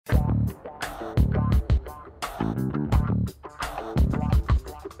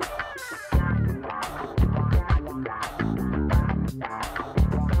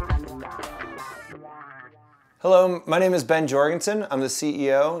Hello, my name is Ben Jorgensen. I'm the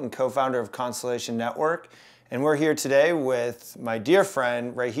CEO and co-founder of Constellation Network, and we're here today with my dear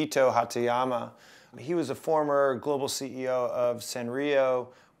friend, Hatoyama. He was a former global CEO of Sanrio,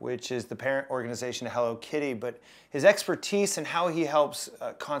 which is the parent organization of Hello Kitty, but his expertise and how he helps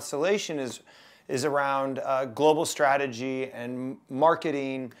Constellation is around global strategy and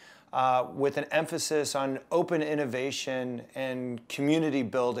marketing with an emphasis on open innovation and community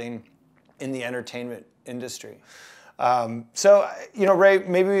building in the entertainment industry. Ray,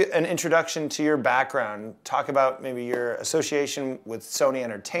 maybe an introduction to your background. Talk about maybe your association with Sony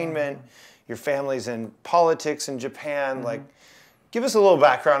Entertainment, your family's in politics in Japan. Like, give us a little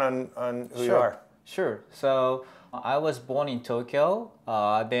background on who you are. Sure. So I was born in Tokyo,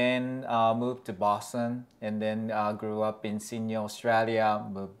 then moved to Boston, and then grew up in Sydney, Australia,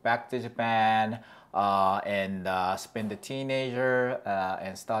 moved back to Japan, and spent the teenager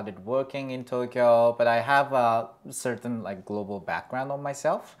and started working in Tokyo. But I have a certain global background on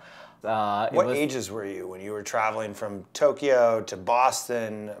myself. What ages were you when you were traveling from Tokyo to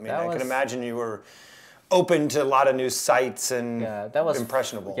Boston? I mean, I can imagine you were open to a lot of new sights and that was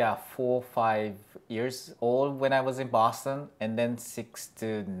impressionable. Yeah, 4 or 5 years old when I was in Boston, and then 6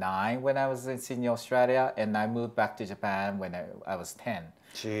 to 9 when I was in Sydney, Australia, and I moved back to Japan when I was 10.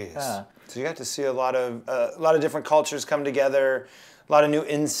 Jeez. So you got to see a lot of different cultures come together, a lot of new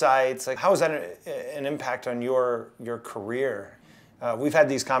insights. Like, how was that an impact on your career? We've had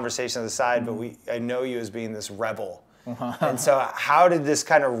these conversations on the side, but I know you as being this rebel. And so how did this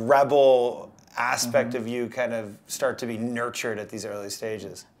kind of rebel aspect of you kind of start to be nurtured at these early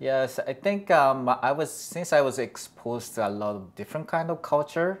stages? Yes, I think since I was exposed to a lot of different kind of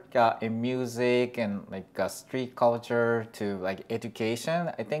culture in music and street culture to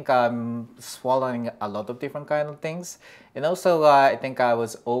education, I think I'm swallowing a lot of different kind of things. And also I think I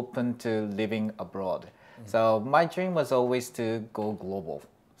was open to living abroad. So my dream was always to go global.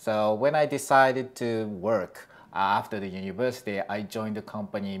 So when I decided to work after the university, I joined the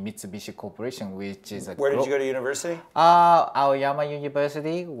company Mitsubishi Corporation, which is a... Where did you go to university? Aoyama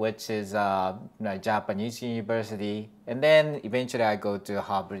University, which is a Japanese university. And then eventually I go to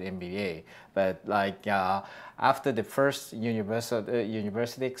Harvard MBA. But after the first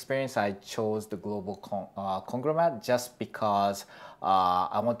university experience, I chose the global conglomerate just because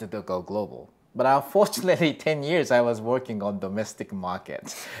I wanted to go global. But unfortunately, 10 years I was working on domestic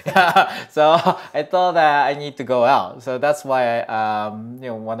markets. So I thought that I need to go out. So that's why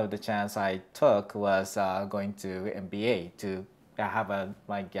one of the chances I took was going to MBA to have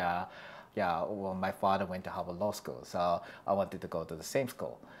my father went to Harvard Law School, so I wanted to go to the same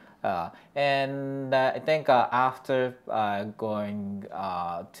school. And I think after going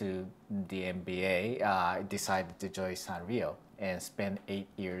to the MBA, I decided to join Sanrio and spend 8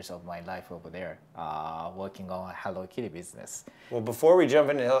 years of my life over there working on Hello Kitty business. Well, before we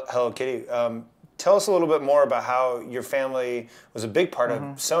jump into Hello Kitty, tell us a little bit more about how your family was a big part of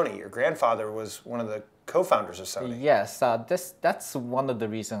Sony. Your grandfather was one of the co-founders of Sony. Yes, that's one of the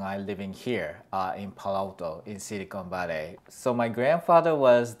reasons I'm living here in Palo Alto, in Silicon Valley. So my grandfather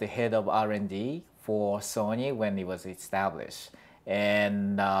was the head of R&D for Sony when it was established.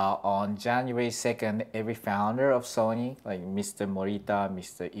 And on January 2nd, every founder of Sony, like Mr. Morita,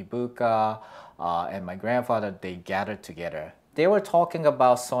 Mr. Ibuka, and my grandfather, they gathered together. They were talking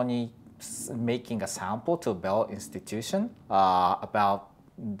about Sony making a sample to Bell Institution about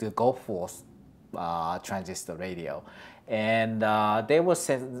the Gulf War transistor radio. And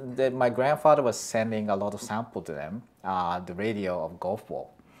my grandfather was sending a lot of sample to them, the radio of Gulf War.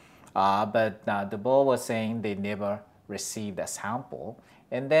 But the Bell was saying they never received a sample,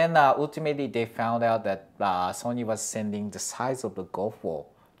 and then ultimately they found out that Sony was sending the size of the Gulf War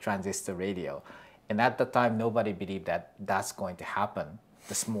transistor radio, and at the time nobody believed that that's going to happen.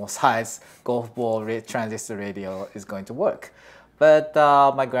 The small size Gulf War transistor radio is going to work, but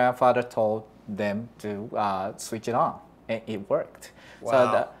my grandfather told them to switch it on, and it worked.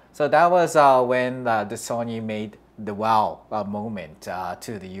 Wow. So that was when the Sony made the wow moment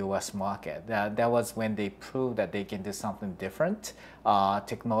to the US market. That was when they proved that they can do something different,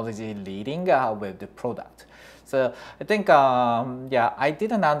 technology leading with the product. So I think, I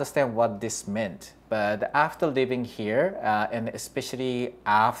didn't understand what this meant, but after living here, and especially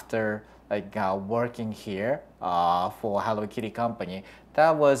after working here for Hello Kitty company,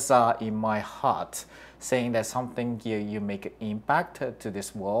 that was in my heart, saying that something you make an impact to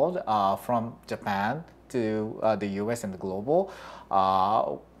this world from Japan to the US and the global,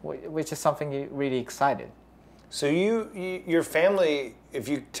 which is something really excited. So your family, if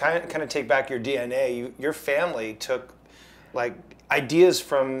you kind of take back your DNA, your family took like ideas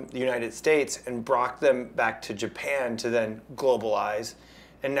from the United States and brought them back to Japan to then globalize.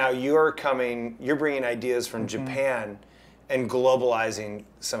 And now you're bringing ideas from Japan and globalizing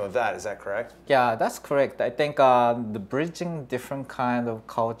some of that. Is that correct? Yeah, that's correct. I think the bridging different kind of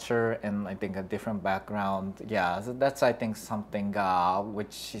culture and I think a different background. Yeah, so that's I think something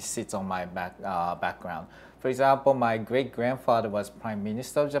which sits on my background. For example, my great grandfather was Prime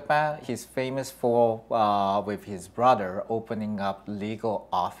Minister of Japan. He's famous for with his brother opening up legal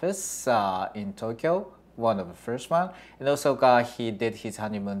office in Tokyo, one of the first one, and also he did his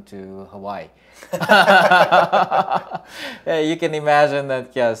honeymoon to Hawaii. Yeah, you can imagine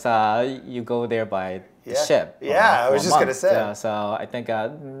that yes, you go there by ship. Yeah, I was just gonna say. Yeah, so I think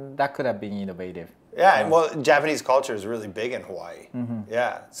that could have been innovative. Yeah, well, Japanese culture is really big in Hawaii.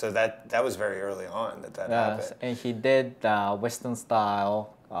 Yeah, so that was very early on that happened. And he did Western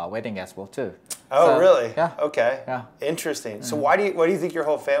style wedding as well too. Oh, so, really? Yeah. Okay. Yeah. Interesting. So why do you think your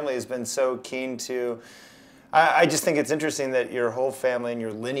whole family has been so keen to? I just think it's interesting that your whole family and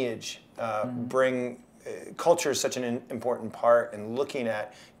your lineage bring culture is such an important part, and looking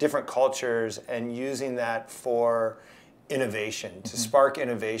at different cultures and using that for innovation, to spark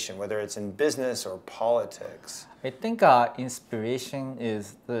innovation, whether it's in business or politics. I think inspiration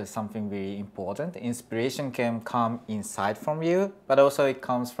is something very important. Inspiration can come inside from you, but also it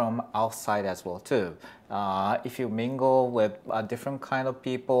comes from outside as well too. If you mingle with different kind of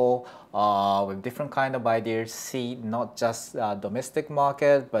people, with different kind of ideas, see not just domestic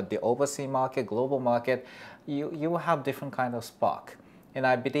market, but the overseas market, global market, you will have different kind of spark. And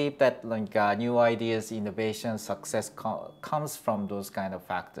I believe that like new ideas, innovation, success comes from those kind of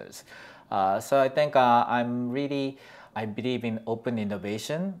factors. So I think I believe in open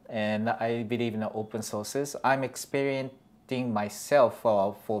innovation, and I believe in open sources. I'm experiencing myself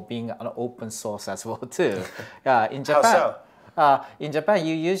for being an open source as well too. In Japan. How so? In Japan,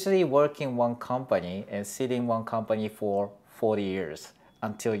 you usually work in one company and sit in one company for 40 years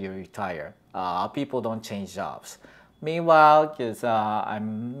until you retire. People don't change jobs. Meanwhile, because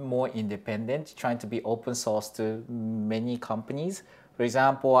I'm more independent, trying to be open source to many companies. For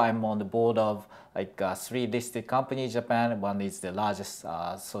example, I'm on the board of like 3 listed companies in Japan. One is the largest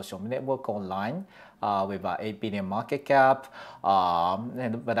social network online with 8 billion market cap.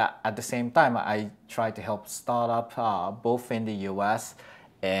 But at the same time, I try to help startup both in the US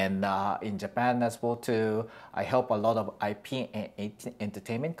and in Japan as well too. I help a lot of IP and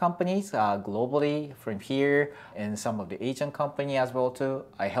entertainment companies globally from here, and some of the Asian company as well too.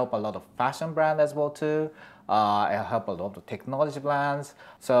 I help a lot of fashion brand as well too. I help a lot of technology brands.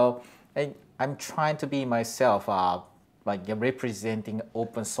 So I'm trying to be myself, like representing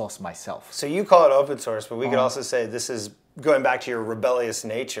open source myself. So you call it open source, but we could also say this is going back to your rebellious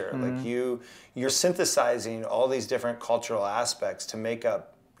nature. Like you're synthesizing all these different cultural aspects to make up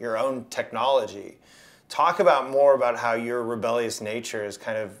your own technology. Talk more about how your rebellious nature has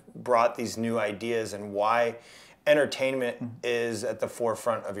kind of brought these new ideas and why entertainment is at the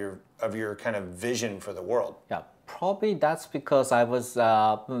forefront of your kind of vision for the world. Yeah, probably that's because I was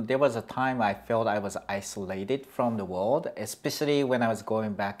there was a time I felt I was isolated from the world, especially when I was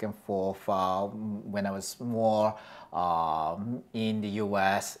going back and forth when I was more in the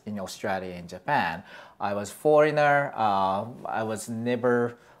US, in Australia, and Japan. I was foreigner. I was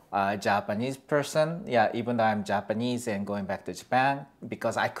never a Japanese person. Yeah, even though I'm Japanese and going back to Japan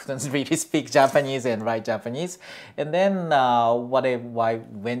because I couldn't really speak Japanese and write Japanese. And then what I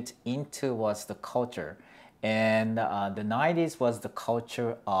went into was the culture. And the 90s was the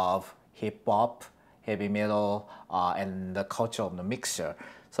culture of hip hop, heavy metal, and the culture of the mixture.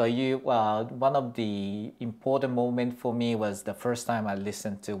 So one of the important moments for me was the first time I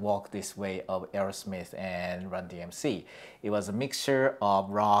listened to Walk This Way of Aerosmith and Run DMC. It was a mixture of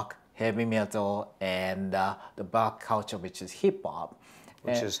rock, heavy metal, and the black culture, which is hip hop.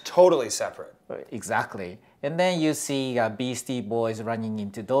 Which is totally separate. Exactly. And then you see Beastie Boys running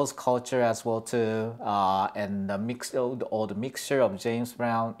into those culture as well too, and the mixture of James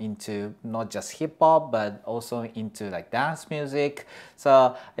Brown into not just hip hop but also into like dance music.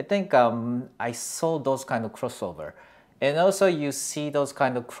 So I think I saw those kind of crossover, and also you see those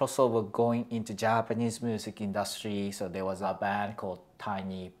kind of crossover going into Japanese music industry. So there was a band called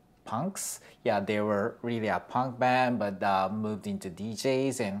Tiny Punks. Yeah, they were really a punk band, but moved into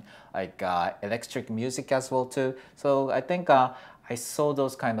DJs and like electric music as well too. So I think I saw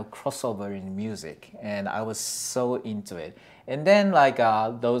those kind of crossover in music, and I was so into it. And then like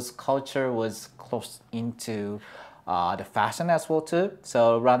those culture was close into the fashion as well too.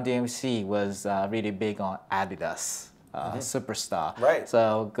 So Run DMC was really big on Adidas. superstar. Right.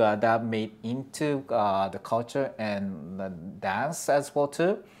 So that made into the culture and the dance as well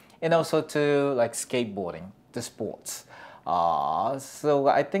too, and also to like skateboarding, the sports. So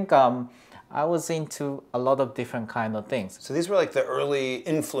I think I was into a lot of different kind of things. So these were like the early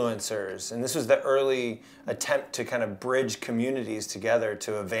influencers, and this was the early attempt to kind of bridge communities together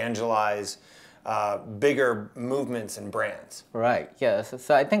to evangelize bigger movements and brands. Right. Yes.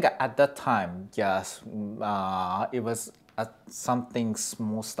 So I think at that time, yes, it was something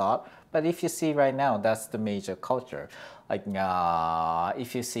small start. But if you see right now, that's the major culture. Like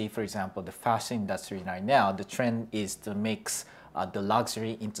if you see, for example, the fashion industry right now, the trend is to mix the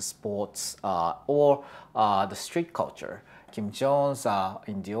luxury into sports or the street culture. Kim Jones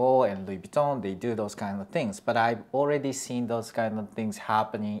in Dior and Louis Vuitton, they do those kind of things. But I've already seen those kind of things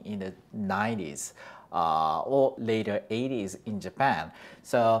happening in the 90s. Or later 80s in Japan.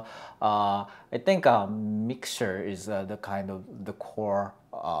 So I think mixture is the kind of the core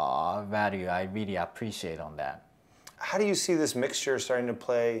value I really appreciate on that. How do you see this mixture starting to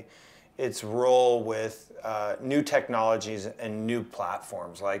play its role with new technologies and new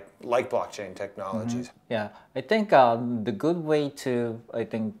platforms like blockchain technologies? Mm-hmm. Yeah, I think the good way to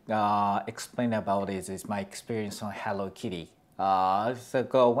explain about it is my experience on Hello Kitty.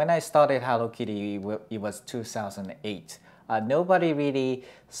 So when I started Hello Kitty, it was 2008. Nobody really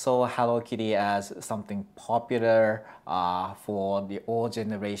saw Hello Kitty as something popular for the old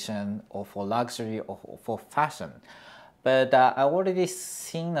generation or for luxury or for fashion. But I already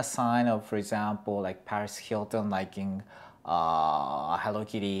seen a sign of, for example, like Paris Hilton liking Hello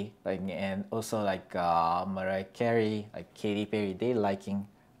Kitty, like, and also like Mariah Carey, like Katy Perry, they liking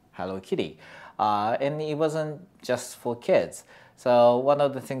Hello Kitty. And it wasn't just for kids. So one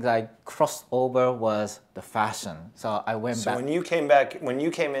of the things I crossed over was the fashion. So I went back. So when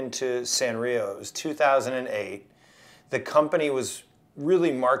you came into Sanrio, it was 2008. The company was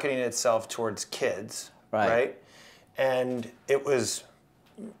really marketing itself towards kids, right? And it was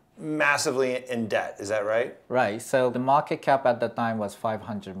massively in debt. Is that right? Right. So the market cap at the time was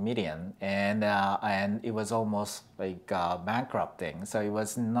 500 million, and it was almost like bankrupting. So it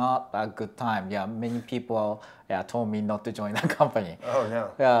was not a good time. Yeah, many people told me not to join the company. Oh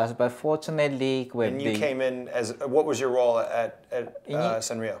no. Yeah, but fortunately, and you came in as what was your role at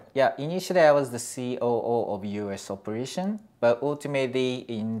Sanrio? Yeah, initially I was the COO of US operation, but ultimately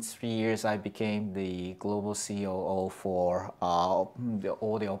in 3 years I became the global COO for all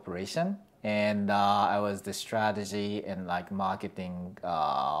the operation, and I was the strategy and like marketing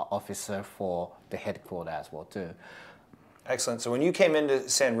officer for the headquarters as well too. Excellent. So when you came into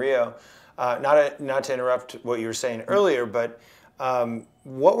Sanrio, not to interrupt what you were saying earlier, but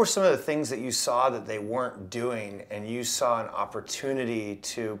what were some of the things that you saw that they weren't doing, and you saw an opportunity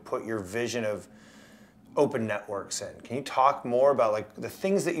to put your vision of open networks in? Can you talk more about like the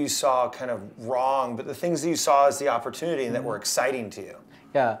things that you saw kind of wrong, but the things that you saw as the opportunity and that were exciting to you?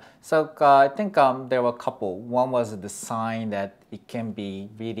 Yeah, so I think there were a couple. One was the sign that it can be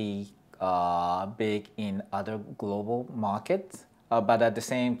really big in other global markets. But at the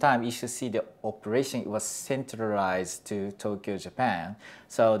same time, you should see the operation, it was centralized to Tokyo, Japan.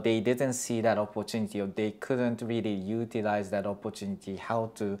 So they didn't see that opportunity, or they couldn't really utilize that opportunity,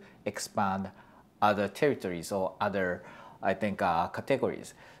 how to expand other territories or other,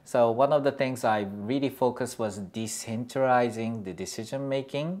 categories. So one of the things I really focused was decentralizing the decision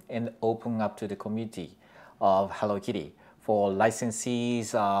making and opening up to the community of Hello Kitty for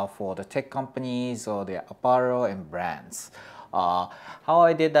licensees, for the tech companies or the apparel and brands. How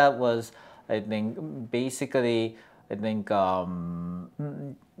I did that was, basically, the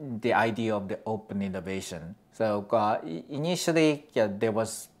idea of the open innovation. So initially, there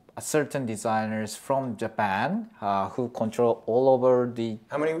was certain designers from Japan who control all over the...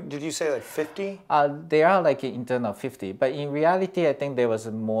 How many did you say, like 50? There are like an internal 50, but in reality, I think there was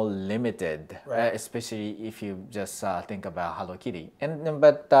more limited, right. Especially if you just think about Hello Kitty.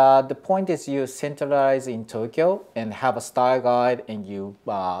 But the point is you centralize in Tokyo and have a style guide, and you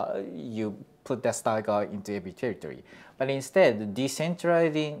put that style guide into every territory. But instead,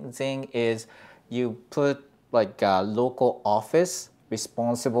 decentralizing is you put like a local office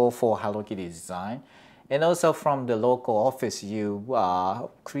responsible for Hello Kitty design. And also from the local office, you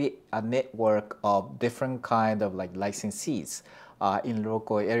create a network of different kind of like licensees in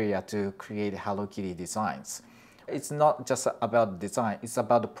local area to create Hello Kitty designs. It's not just about design, it's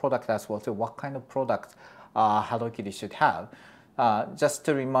about the product as well too. What kind of product Hello Kitty should have. Just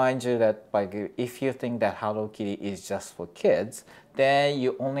to remind you that like, if you think that Hello Kitty is just for kids, then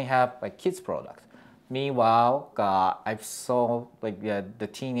you only have like kids product. Meanwhile, I saw like the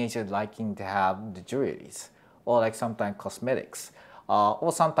teenagers liking to have the jewelries or like sometimes cosmetics,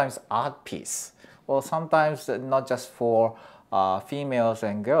 or sometimes art piece, or sometimes not just for females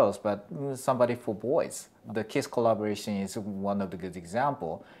and girls, but somebody for boys. The Kiss collaboration is one of the good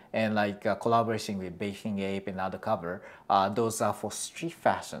example, and like collaboration with Baking Ape and other cover, those are for street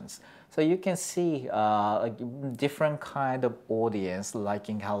fashions. So you can see a different kind of audience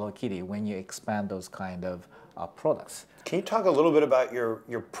liking Hello Kitty when you expand those kind of products. Can you talk a little bit about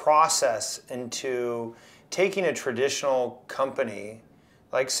your process into taking a traditional company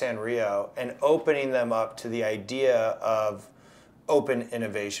like Sanrio and opening them up to the idea of open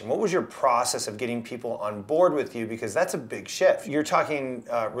innovation? What was your process of getting people on board with you? Because that's a big shift. You're talking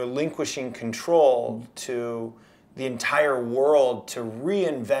relinquishing control to the entire world to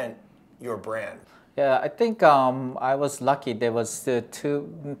reinvent your brand. Yeah, I think I was lucky. There was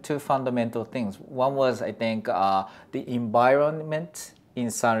two fundamental things. One was I think the environment in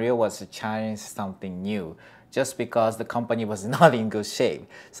Sanrio was challenging something new, just because the company was not in good shape.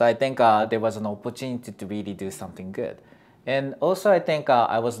 So I think there was an opportunity to really do something good. And also I think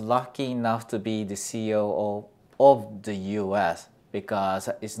I was lucky enough to be the CEO of the US, because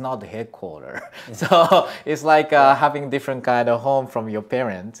it's not the headquarters. So it's like having different kind of home from your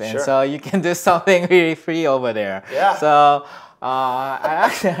parents. And Sure. so you can do something really free over there. Yeah. So I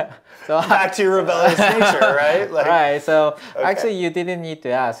actually, Back to your rebellious nature, right? Like, right. So okay. actually, you didn't need to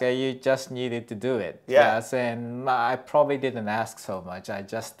ask. You just needed to do it. Yeah. Yes, and I probably didn't ask so much. I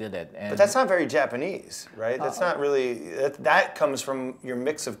just did it. And but that's not very Japanese, right? That's not really, that comes from your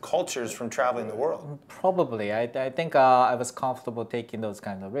mix of cultures from traveling the world. probably. I think I was comfortable taking those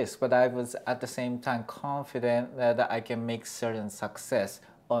kind of risks, but I was at the same time confident that I can make certain success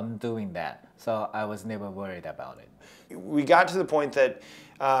on doing that. So I was never worried about it. We got to the point that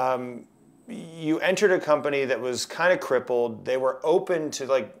you entered a company that was kind of crippled. They were open to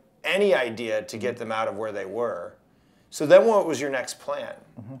like any idea to get them out of where they were. So then what was your next plan?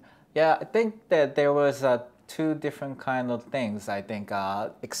 Mm-hmm. Yeah, I think that there was two different kind of things. I think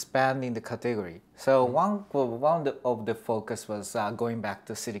expanding the category. So one of the focus was going back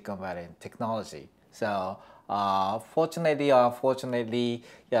to Silicon Valley and technology. So fortunately or unfortunately,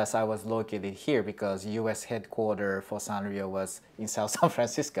 yes, I was located here because U.S. headquarters for Sanrio was in South San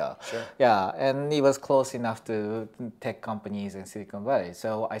Francisco. Sure. Yeah, and it was close enough to tech companies in Silicon Valley.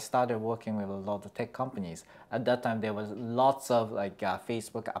 So I started working with a lot of tech companies. At that time, there was lots of like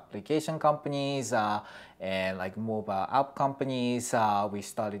Facebook application companies and like mobile app companies. We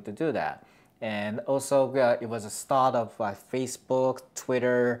started to do that. And also, it was a start of Facebook,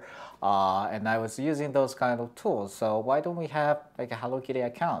 Twitter, and I was using those kind of tools. So why don't we have like a Hello Kitty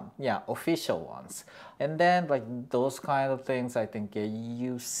account? Yeah, official ones. And then like those kind of things, I think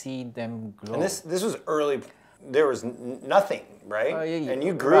you see them grow. And this was early. There was nothing, right? Yeah, and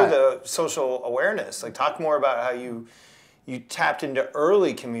you grew right. the social awareness. Like, talk more about how you tapped into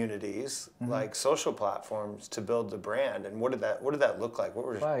early communities like social platforms to build the brand. And what did that look like? What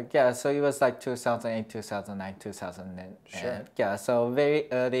were Right, yeah, so it was like 2008, 2009, 2010. Sure. Yeah, so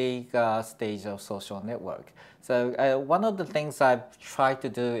very early stage of social network. So one of the things I've tried to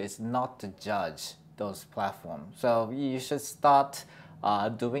do is not to judge those platforms. So you should start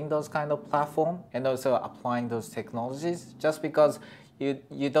doing those kind of platform and also applying those technologies, just because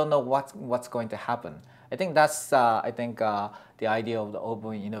you don't know what's going to happen. I think that's the idea of the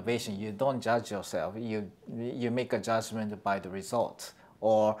open innovation. You don't judge yourself. You make a judgment by the results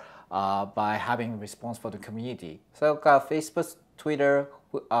or by having response for the community. So Facebook, Twitter,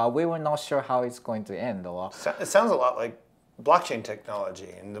 we were not sure how it's going to end. Or It sounds a lot like blockchain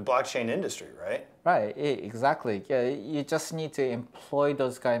technology and the blockchain industry, right? right, exactly. Yeah, you just need to employ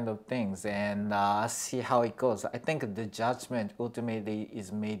those kind of things and see how it goes. I think the judgment ultimately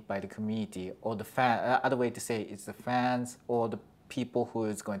is made by the community or the fan. Other way to say it's the fans or the people who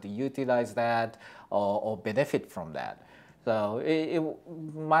is going to utilize that or benefit from that. So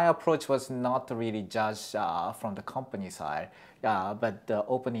my approach was not to really judge from the company side, but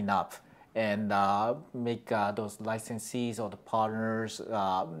opening up and make those licensees or the partners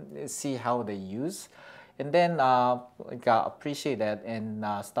see how they use, and then appreciate that and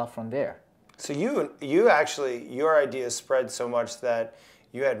start from there. So you actually, your idea spread so much that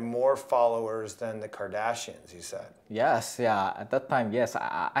you had more followers than the Kardashians, you said. Yes, yeah. At that time, yes.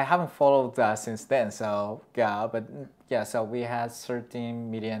 I haven't followed since then. So yeah, but yeah. So we had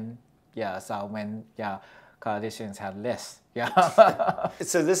 13 million. Yeah. So when Kardashians had less. Yeah.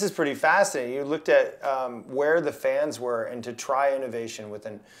 So this is pretty fascinating. You looked at where the fans were and to try innovation with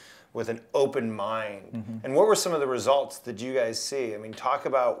an open mind. And what were some of the results that you guys see? I mean, talk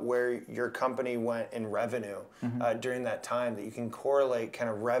about where your company went in revenue during that time, that you can correlate kind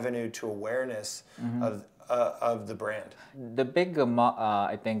of revenue to awareness of the brand? The big,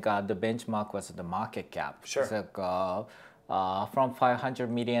 I think the benchmark was the market cap. Sure. It's like, from 500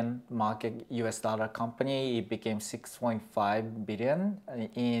 million market US dollar company, it became 6.5 billion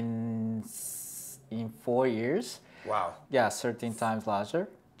in 4 years. Wow. Yeah, 13 times larger.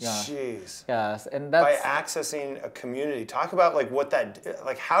 Yeah. Jeez. Yes, and By that's accessing a community, talk about like what that,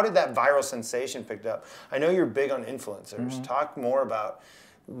 like how did that viral sensation picked up? I know you're big on influencers. Talk more about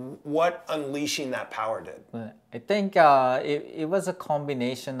what unleashing that power did. I think it was a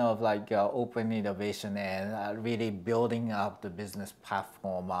combination of like open innovation and really building up the business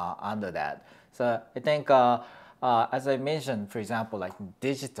platform under that. So I think, as I mentioned, for example, like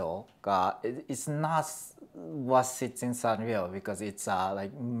digital, it's not what sits in Sanrio because it's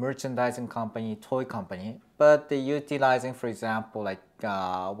like merchandising company, toy company, but they're utilizing, for example, like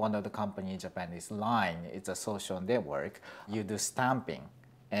one of the company in Japan is Line. It's a social network. You do stamping.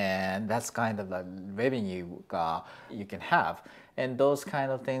 And that's kind of the revenue you can have. And those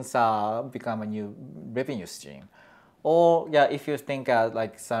kind of things become a new revenue stream. Or yeah, if you think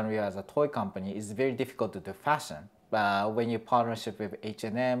like Sanrio as a toy company, it's very difficult to do fashion. When you partnership with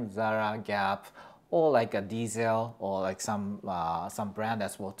H&M, Zara, Gap, or like a Diesel, or like some brand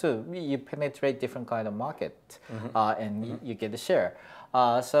as well too, you penetrate different kind of market, and you get a share.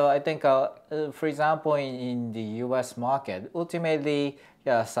 So I think, for example, in the U.S. market, ultimately,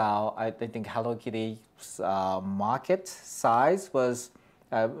 yes, I think Hello Kitty's market size was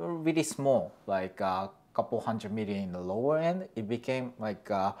really small, like a couple hundred million in the lower end. It became like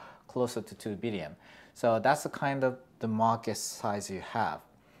closer to 2 billion. So that's the kind of the market size you have.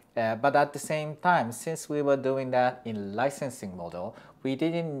 But at the same time, since we were doing that in licensing model, we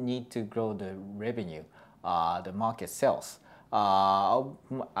didn't need to grow the revenue, the market sales.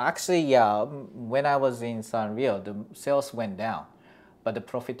 Actually, yeah, when I was in Sanrio, the sales went down, but the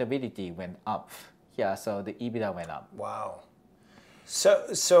profitability went up. Yeah, so the EBITDA went up. Wow.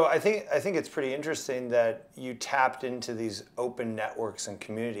 So I think it's pretty interesting that you tapped into these open networks and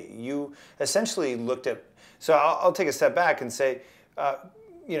community. You essentially looked at. So I'll take a step back and say,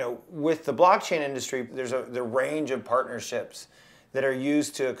 you know, with the blockchain industry, there's the range of partnerships that are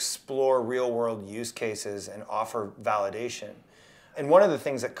used to explore real-world use cases and offer validation. And one of the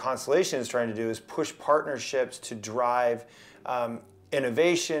things that Constellation is trying to do is push partnerships to drive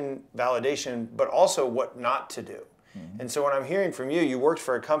innovation, validation, but also what not to do. And so what I'm hearing from you, you worked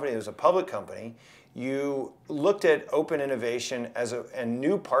for a company that was a public company. You looked at open innovation and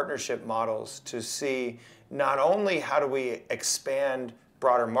new partnership models to see not only how do we expand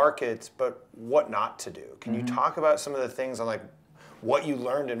broader markets, but what not to do. Can you talk about some of the things on like what you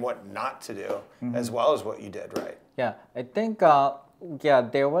learned and what not to do, as well as what you did right? Yeah, I think yeah,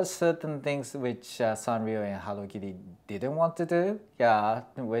 there was certain things which Sanrio and Hello Kitty didn't want to do. Yeah,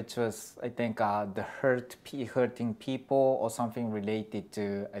 which was I think the hurting people or something related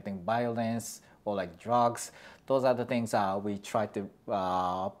to I think violence or like drugs. Those are the things we try to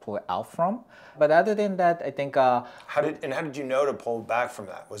pull out from. But other than that, I think. How did you know to pull back from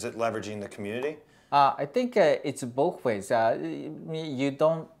that? Was it leveraging the community? I think it's both ways. You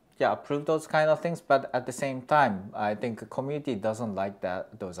don't approve those kind of things, but at the same time, I think the community doesn't like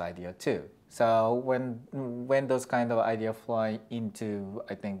those ideas too. So when those kind of ideas fly into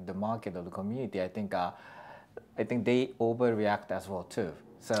I think the market or the community, I think they overreact as well too.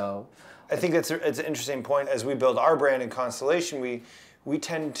 So I think it's an interesting point. As we build our brand in Constellation, we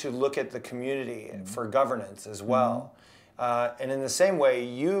tend to look at the community for governance as well. And in the same way,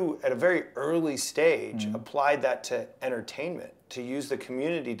 you, at a very early stage, applied that to entertainment, to use the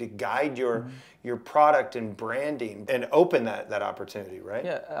community to guide your product and branding and open that opportunity, right?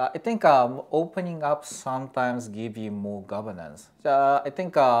 Yeah, I think opening up sometimes give you more governance. I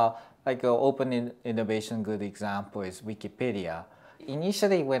think like open innovation, good example is Wikipedia.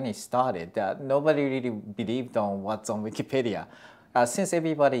 Initially, when it started, nobody really believed on what's on Wikipedia. Since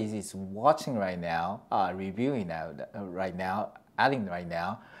everybody is watching right now, reviewing right now, adding right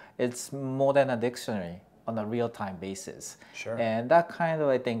now, it's more than a dictionary on a real-time basis. Sure. And that kind of,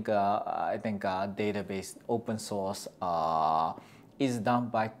 I think database open source is done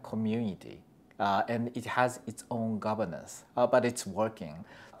by community, and it has its own governance, but it's working.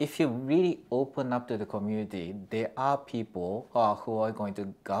 If you really open up to the community, there are people who are going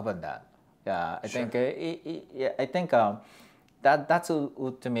to govern that. I think that's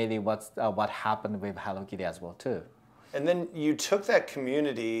ultimately what happened with Hello Kitty as well too. And then you took that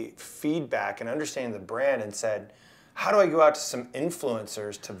community feedback and understanding the brand and said, how do I go out to some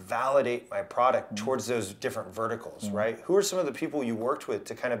influencers to validate my product towards those different verticals, right? Who are some of the people you worked with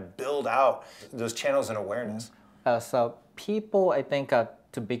to kind of build out those channels and awareness? So people, I think,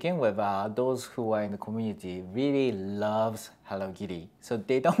 to begin with, those who are in the community really loves Hello Kitty. So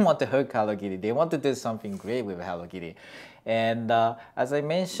they don't want to hurt Hello Kitty. They want to do something great with Hello Kitty. And as I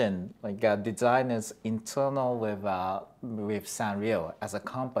mentioned, like designers internal with Sanrio as a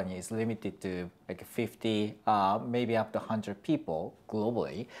company is limited to like 50, maybe up to 100 people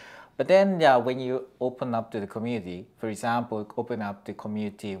globally. But then, yeah, when you open up to the community, for example, open up the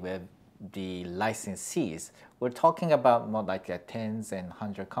community with the licensees, we're talking about not like tens and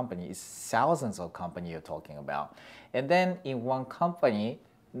hundred companies, thousands of companies you're talking about. And then in one company,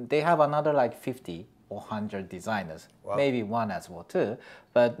 they have another like 50 or 100 designers, wow. Maybe one as well too.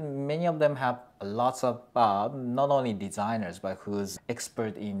 But many of them have lots of not only designers, but who's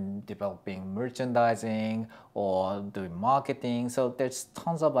expert in developing merchandising or doing marketing. So there's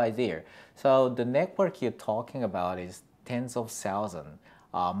tons of ideas. So the network you're talking about is tens of thousands.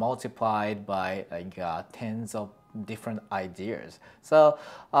 Multiplied by like tens of different ideas. So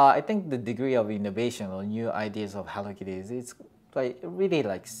I think the degree of innovation or new ideas of Hello Kitty is like really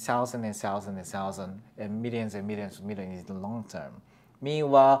like thousands and thousands and thousands and millions and millions and millions in the long term.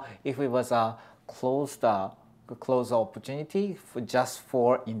 Meanwhile, if it was a closed opportunity just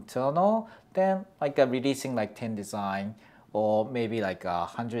for internal, then like releasing like 10 design or maybe like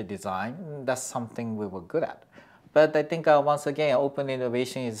 100 design, that's something we were good at. But I think once again, open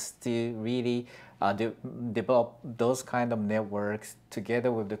innovation is to really develop those kind of networks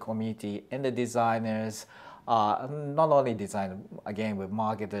together with the community and the designers, not only design, again, with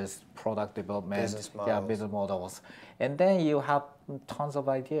marketers, product development, business models. And then you have tons of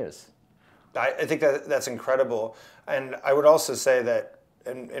ideas. I think that's incredible. And I would also say that,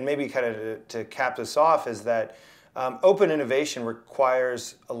 and maybe kind of to cap this off, is that open innovation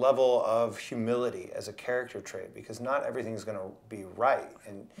requires a level of humility as a character trait, because not everything's going to be right.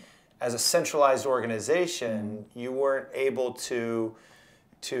 And as a centralized organization, you weren't able to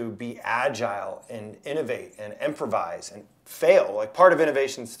be agile and innovate and improvise and fail. Like part of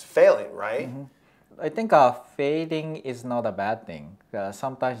innovation is failing, right? I think failing is not a bad thing.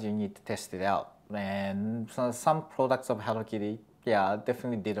 Sometimes you need to test it out. And so some products of Hello Kitty,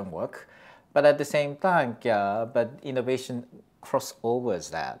 definitely didn't work. But at the same time, but innovation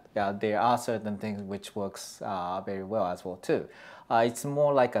crossovers that. There are certain things which works very well as well too. It's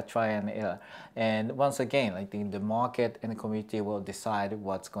more like a try and error. And once again, I think the market and the community will decide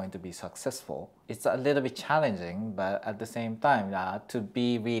what's going to be successful. It's a little bit challenging, but at the same time, to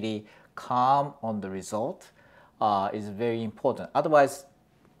be really calm on the result is very important. Otherwise,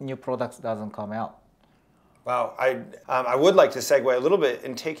 new products doesn't come out. Wow, I would like to segue a little bit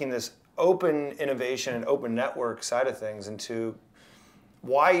in taking this open innovation and open network side of things into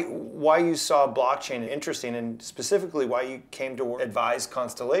why you saw blockchain interesting, and specifically why you came to advise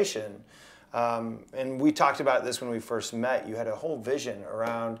Constellation. And we talked about this when we first met. You had a whole vision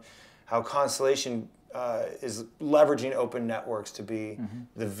around how Constellation is leveraging open networks to be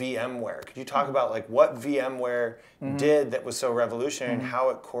the VMware. Could you talk about like what VMware did that was so revolutionary and how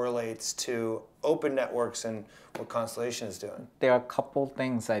it correlates to open networks and what Constellation is doing? There are a couple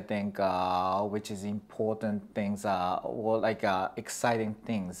things I think which is important things or like exciting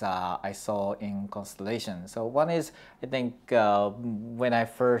things I saw in Constellation. So one is, I think when I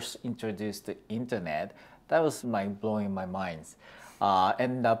first introduced the internet, that was like blowing my mind.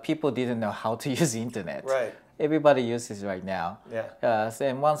 And people didn't know how to use the internet. Right. Everybody uses it right now. Yeah.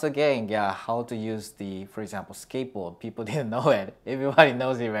 And once again, how to use for example, skateboard. People didn't know it. Everybody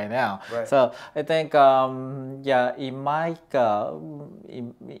knows it right now. Right. So I think,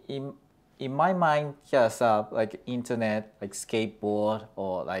 in my mind, like internet, like skateboard,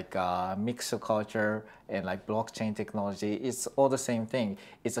 or like mixer culture and like blockchain technology, it's all the same thing.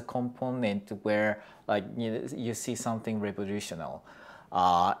 It's a component where like you see something revolutionary.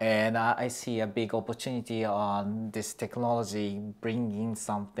 And I see a big opportunity on this technology bringing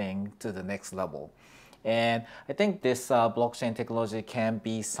something to the next level. And I think this blockchain technology can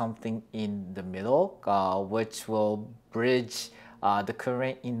be something in the middle, which will bridge the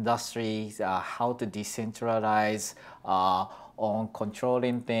current industries, how to decentralize on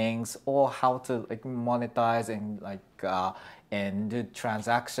controlling things, or how to like monetize and like and do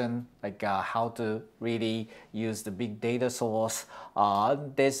transaction, like how to really use the big data source.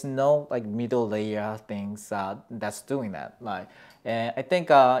 There's no like middle layer things that's doing that. Like, and I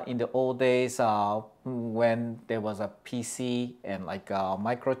think in the old days, when there was a PC and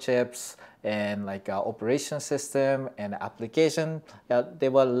microchips and operation system and application,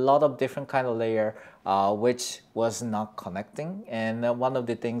 there were a lot of different kind of layer which was not connecting. And one of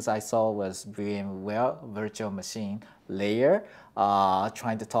the things I saw was VMware virtual machine layer,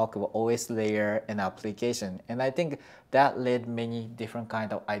 trying to talk about OS layer and application. And I think that led many different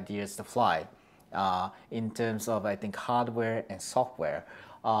kind of ideas to fly in terms of, I think, hardware and software.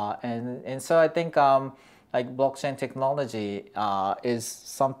 And so I think blockchain technology is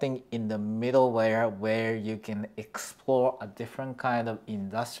something in the middleware where you can explore a different kind of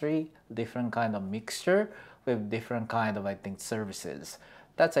industry, different kind of mixture with different kind of, I think, services.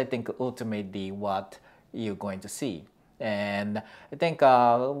 That's, I think, ultimately what you're going to see. And I think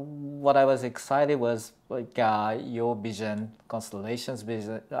what I was excited was your vision, Constellation's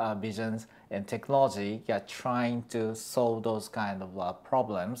visions, and technology, trying to solve those kind of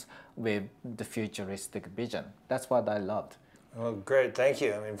problems with the futuristic vision. That's what I loved. Well, great, thank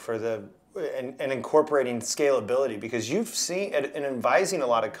you. I mean, for the and incorporating scalability, because you've seen in advising a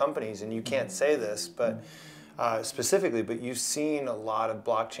lot of companies, and you can't say this, but specifically, but you've seen a lot of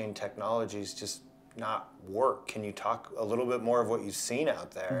blockchain technologies just not work. Can you talk a little bit more of what you've seen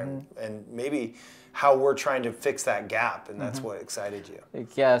out there, and maybe how we're trying to fix that gap, and that's what excited you?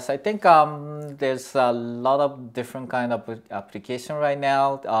 Yes, I think there's a lot of different kind of application right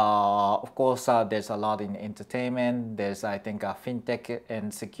now. Of course, there's a lot in entertainment. There's, I think, fintech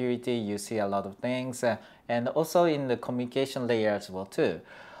and security. You see a lot of things, and also in the communication layer as well too.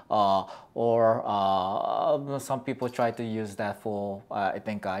 Some people try to use that for, I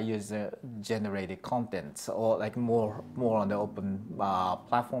think, user-generated content, or like more on the open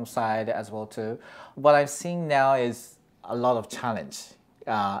platform side as well too. What I'm seeing now is a lot of challenge.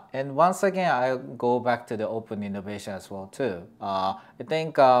 And once again, I go back to the open innovation as well too. I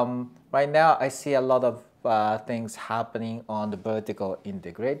think right now I see a lot of things happening on the vertical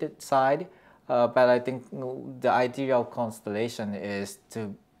integrated side, but I think the idea of Constellation is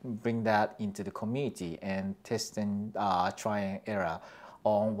to bring that into the community and test and try and error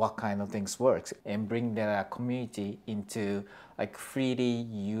on what kind of things works, and bring that community into like freely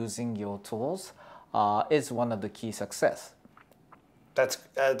using your tools is one of the key success. That's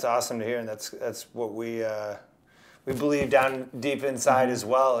awesome to hear, and that's what we believe down deep inside as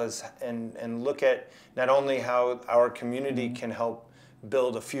well, is and look at not only how our community can help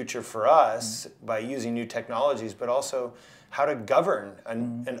build a future for us by using new technologies, but also how to govern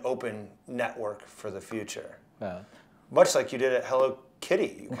an open network for the future. Yeah. Much like you did at Hello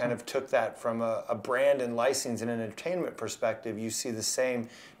Kitty, you kind of took that from a brand and licensing and entertainment perspective. You see the same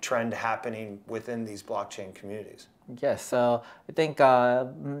trend happening within these blockchain communities. Yes, so I think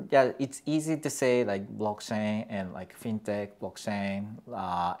it's easy to say like blockchain and like fintech, blockchain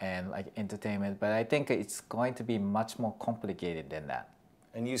and like entertainment, but I think it's going to be much more complicated than that.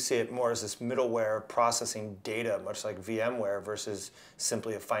 And you see it more as this middleware processing data, much like VMware, versus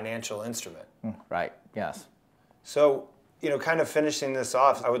simply a financial instrument. Right, yes. So, kind of finishing this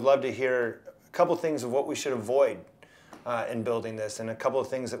off, I would love to hear a couple things of what we should avoid in building this, and a couple of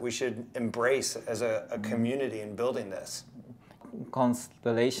things that we should embrace as a community in building this.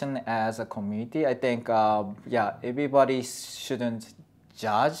 Constellation as a community, I think, everybody shouldn't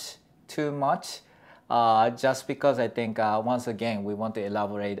judge too much. Just because I think, once again, we want to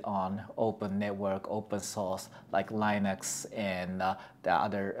elaborate on open network, open source, like Linux and the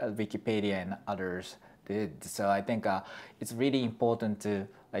other Wikipedia and others did. So I think it's really important to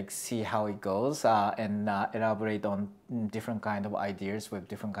like see how it goes and elaborate on different kind of ideas with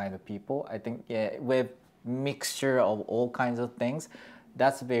different kind of people. I think with mixture of all kinds of things,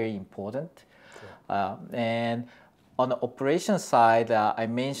 that's very important. Sure. And on the operations side, I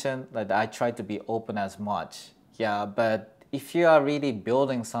mentioned that I try to be open as much. Yeah, but if you are really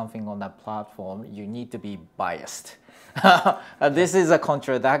building something on that platform, you need to be biased. This is a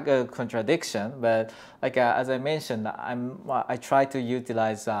contradiction, but like as I mentioned, I try to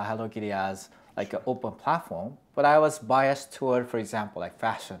utilize Hello Kitty as like an open platform, but I was biased toward, for example, like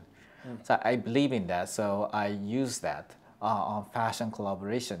fashion. So I believe in that, so I use that. On fashion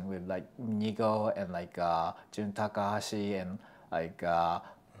collaboration with like Nigo and like Jun Takahashi and like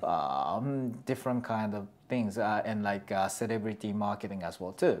different kind of things and like celebrity marketing as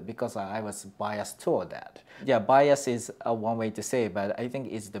well too, because I was biased toward that. Yeah, bias is one way to say it, but I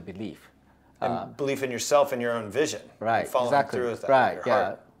think it's the belief. And belief in yourself and your own vision. Right, following exactly. through with that. Right,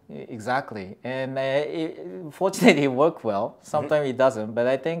 yeah, exactly. And fortunately, it worked well. Sometimes it doesn't, but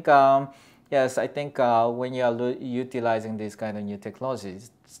I think. Yes, I think when you are utilizing these kind of new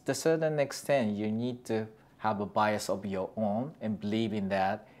technologies, to a certain extent, you need to have a bias of your own and believe in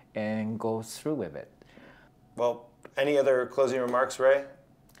that and go through with it. Well, any other closing remarks, Ray?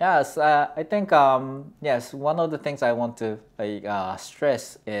 Yes, I think yes. One of the things I want to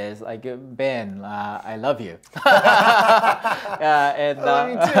stress is like Ben, I love you. And I love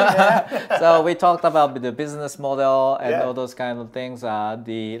you too, man. so we talked about the business model and Yeah. all those kind of things,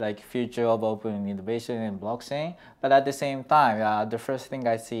 the like future of open innovation in blockchain. But at the same time, the first thing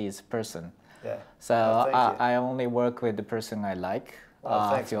I see is person. Yeah. So Oh, thank you. I only work with the person I like.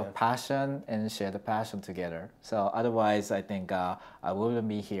 Oh, thanks, Feel man. passion and share the passion together. So otherwise, I think I wouldn't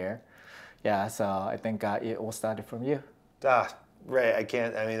be here. Yeah. So I think it all started from you. Ray, I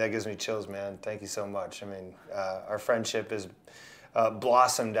can't. I mean, that gives me chills, man. Thank you so much. I mean, our friendship is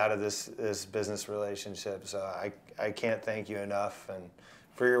blossomed out of this business relationship. So I can't thank you enough. And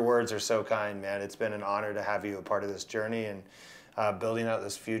for your words are so kind, man. It's been an honor to have you a part of this journey and building out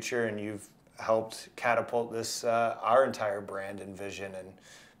this future. And you've helped catapult this our entire brand and vision and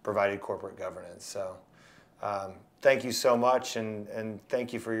provided corporate governance. So thank you so much, and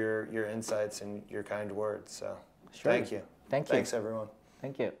thank you for your insights and your kind words. So Sure. thank you. Thank you. Thanks, everyone.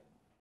 Thank you.